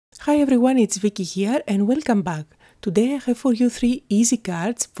Hi everyone, it's Vicky here and welcome back. Today I have for you 3 easy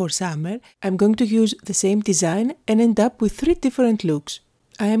cards for summer. I'm going to use the same design and end up with 3 different looks.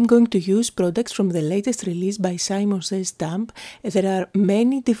 I am going to use products from the latest release by Simon Says Stamp. There are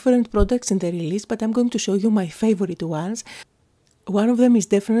many different products in the release, but I'm going to show you my favorite ones. One of them is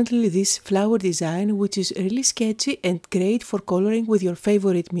definitely this flower design, which is really sketchy and great for coloring with your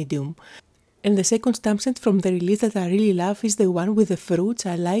favorite medium. And the second stamp set from the release that I really love is the one with the fruits.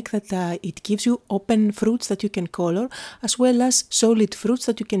 I like that it gives you open fruits that you can color, as well as solid fruits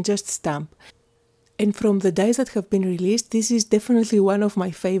that you can just stamp. And from the dies that have been released, this is definitely one of my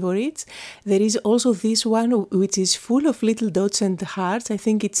favorites. There is also this one which is full of little dots and hearts. I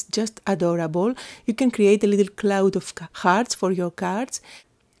think it's just adorable. You can create a little cloud of hearts for your cards.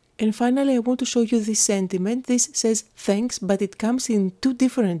 And finally, I want to show you this sentiment. This says thanks, but it comes in 2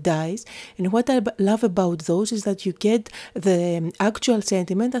 different dies. And what I love about those is that you get the actual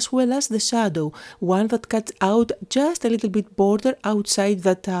sentiment as well as the shadow, one that cuts out just a little bit border outside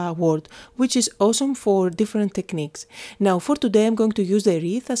that word, which is awesome for different techniques. Now, for today, I'm going to use the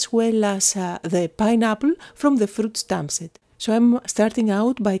wreath as well as the pineapple from the fruit stamp set. So I'm starting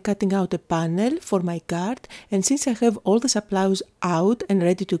out by cutting out a panel for my card, and since I have all the supplies out and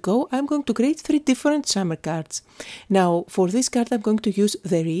ready to go, I'm going to create 3 different summer cards. Now for this card I'm going to use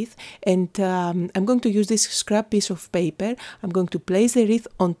the wreath, and I'm going to use this scrap piece of paper. I'm going to place the wreath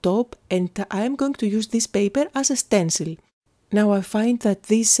on top, and I'm going to use this paper as a stencil. Now I find that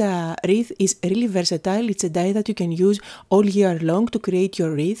this wreath is really versatile. It's a die that you can use all year long to create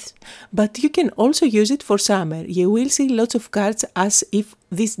your wreaths, but you can also use it for summer. You will see lots of cards as if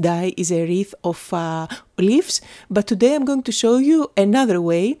this die is a wreath of leaves, but today I'm going to show you another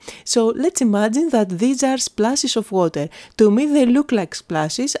way. So let's imagine that these are splashes of water. To me they look like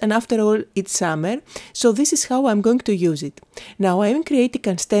splashes, and after all it's summer, so this is how I'm going to use it. Now I'm creating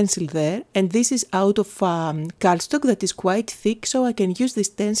a stencil there, and this is out of cardstock that is quite thick, so I can use this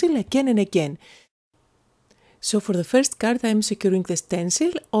stencil again and again. So for the first card I'm securing the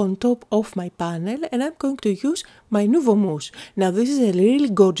stencil on top of my panel, and I'm going to use my Nuvo Mousse. Now this is a really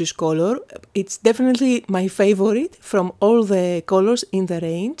gorgeous color. It's definitely my favorite from all the colors in the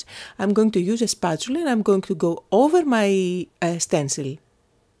range. I'm going to use a spatula and I'm going to go over my stencil.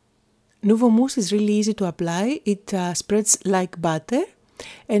 Nuvo Mousse is really easy to apply. It spreads like butter.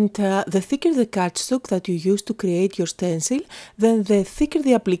 And the thicker the cardstock that you use to create your stencil, then the thicker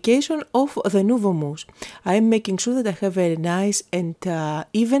the application of the Nuvo Mousse. I am making sure that I have a nice and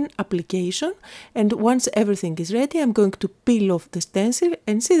even application, and once everything is ready, I'm going to peel off the stencil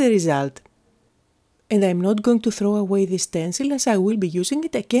and see the result. And I'm not going to throw away this stencil, as I will be using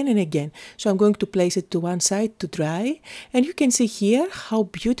it again and again. So I'm going to place it to one side to dry, and you can see here how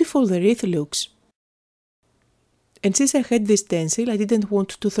beautiful the wreath looks. And since I had this stencil, I didn't want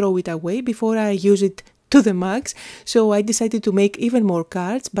to throw it away before I use it to the max, so I decided to make even more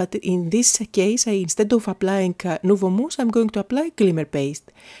cards, but in this case, instead of applying Nuvo Mousse, I'm going to apply Glimmer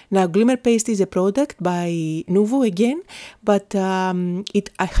Paste. Now, Glimmer Paste is a product by Nuvo again, but it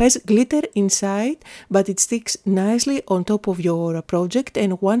has glitter inside, but it sticks nicely on top of your project,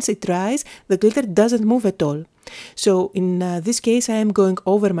 and once it dries, the glitter doesn't move at all. So in this case I am going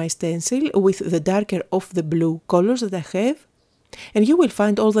over my stencil with the darker of the blue colors that I have, and you will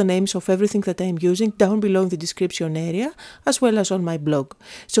find all the names of everything that I am using down below in the description area, as well as on my blog.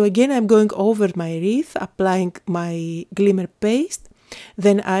 So again I'm going over my wreath, applying my Glimmer Paste.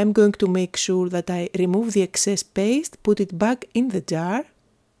 Then I am going to make sure that I remove the excess paste, put it back in the jar,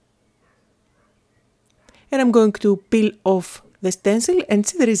 and I'm going to peel off the stencil and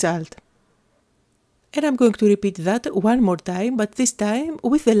see the result. And I'm going to repeat that one more time, but this time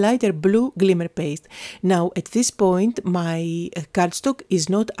with the lighter blue Glimmer Paste. Now at this point my cardstock is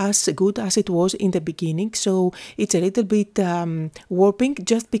not as good as it was in the beginning, so it's a little bit warping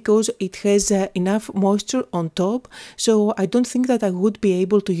just because it has enough moisture on top, so I don't think that I would be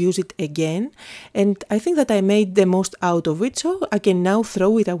able to use it again, and I think that I made the most out of it, so I can now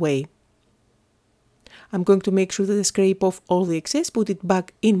throw it away. I'm going to make sure that I scrape off all the excess, put it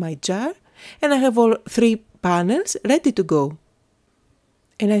back in my jar, and I have all 3 panels ready to go.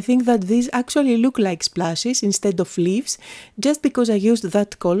 And I think that these actually look like splashes instead of leaves, just because I used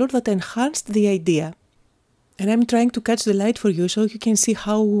that color that enhanced the idea. And I'm trying to catch the light for you so you can see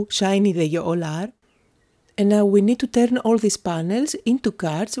how shiny they all are. And now we need to turn all these panels into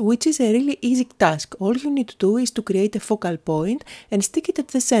cards, which is a really easy task. All you need to do is to create a focal point and stick it at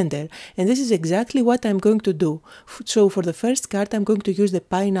the center. And this is exactly what I'm going to do. So for the first card I'm going to use the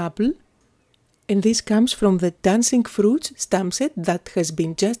pineapple. And this comes from the Dancing Fruits stamp set that has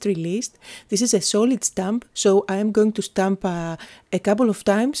been just released. This is a solid stamp, so I am going to stamp a couple of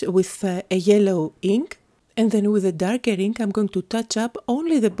times with a yellow ink. And then with a darker ink I'm going to touch up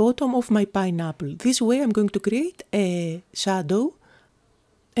only the bottom of my pineapple. This way I'm going to create a shadow.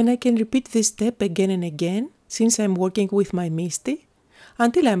 And I can repeat this step again and again since I'm working with my MISTI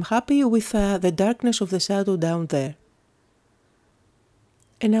until I'm happy with the darkness of the shadow down there.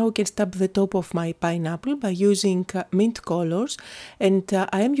 And now I can stamp the top of my pineapple by using mint colors, and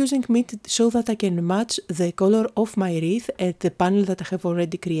I am using mint so that I can match the color of my wreath at the panel that I have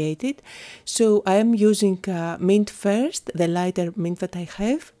already created. So I am using mint first, the lighter mint that I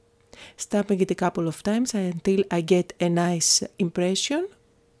have, stamping it a couple of times until I get a nice impression.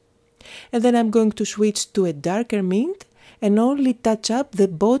 And then I'm going to switch to a darker mint and only touch up the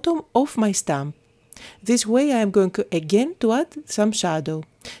bottom of my stamp. This way I am going again to add some shadow.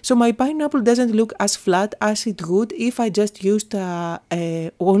 So my pineapple doesn't look as flat as it would if I just used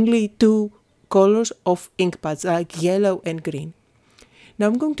only two colors of ink pads like yellow and green. Now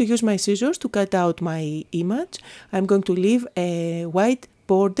I'm going to use my scissors to cut out my image. I'm going to leave a white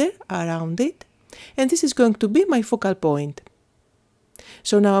border around it, and this is going to be my focal point.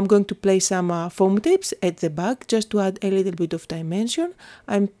 So now I'm going to place some foam tapes at the back just to add a little bit of dimension.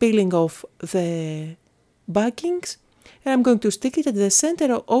 I'm peeling off the backings and I'm going to stick it at the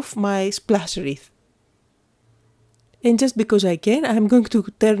center of my splash wreath. And just because I can, I'm going to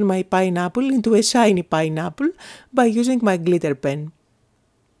turn my pineapple into a shiny pineapple by using my glitter pen.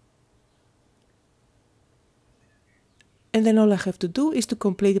 And then all I have to do is to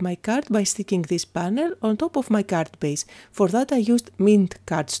complete my card by sticking this panel on top of my card base. For that I used mint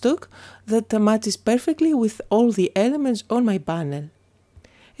cardstock that matches perfectly with all the elements on my panel.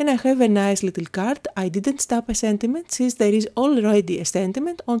 And I have a nice little card. I didn't stamp a sentiment since there is already a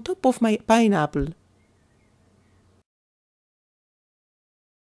sentiment on top of my pineapple.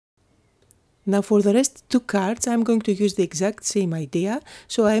 Now for the rest two cards I'm going to use the exact same idea,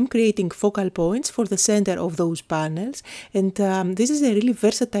 so I am creating focal points for the center of those panels, and this is a really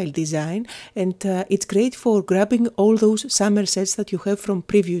versatile design, and it's great for grabbing all those summer sets that you have from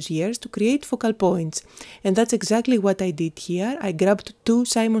previous years to create focal points. And that's exactly what I did here. I grabbed two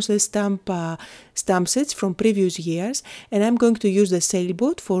Simon Says stamp sets from previous years, and I'm going to use the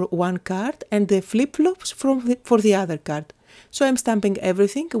sailboat for one card and the flip-flops for the other card. So I'm stamping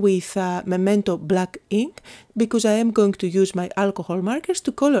everything with Memento black ink because I am going to use my alcohol markers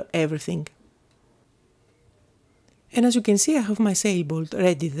to color everything. And as you can see, I have my sailboat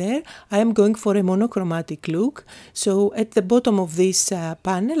ready there. I am going for a monochromatic look. So at the bottom of this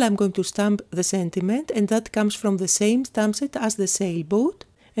panel I'm going to stamp the sentiment, and that comes from the same stamp set as the sailboat.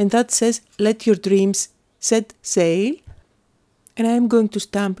 And that says, "Let your dreams set sail." And I am going to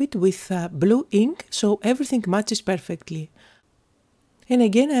stamp it with blue ink so everything matches perfectly. And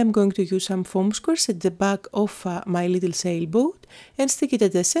again I am going to use some foam squares at the back of my little sailboat and stick it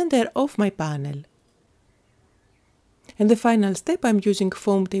at the center of my panel. And the final step, I'm using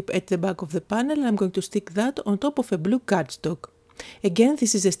foam tape at the back of the panel. I'm going to stick that on top of a blue cardstock. Again,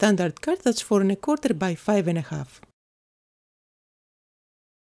 this is a standard card that's 4 1/4 by 5 1/2.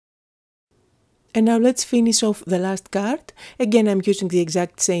 And now let's finish off the last card. Again, I'm using the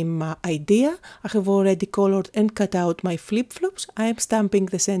exact same idea. I have already colored and cut out my flip-flops. I am stamping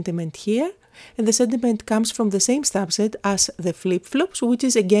the sentiment here. And the sentiment comes from the same stamp set as the flip-flops, which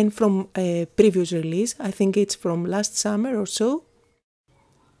is again from a previous release. I think it's from last summer or so.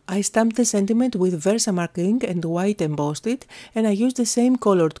 I stamped the sentiment with Versamark ink and white embossed it, and I used the same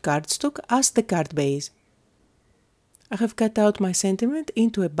colored cardstock as the card base. I have cut out my sentiment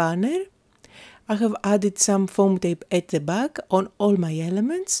into a banner. I have added some foam tape at the back on all my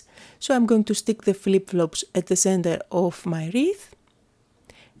elements, so I'm going to stick the flip-flops at the center of my wreath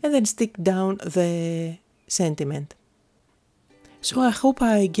and then stick down the sentiment. So I hope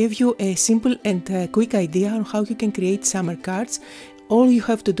I gave you a simple and quick idea on how you can create summer cards. All you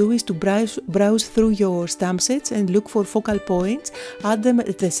have to do is to browse through your stamp sets and look for focal points, add them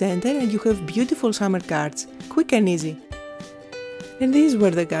at the center, and you have beautiful summer cards. Quick and easy. And these were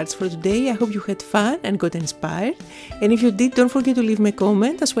the cards for today. I hope you had fun and got inspired. And if you did, don't forget to leave me a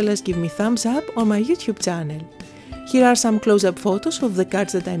comment as well as give me thumbs up on my YouTube channel. Here are some close-up photos of the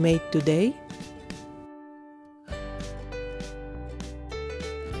cards that I made today.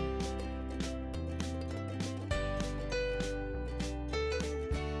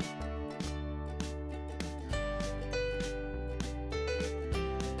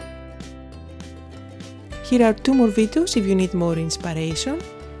 Here are 2 more videos if you need more inspiration,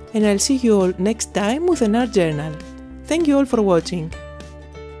 and I'll see you all next time with an art journal. Thank you all for watching.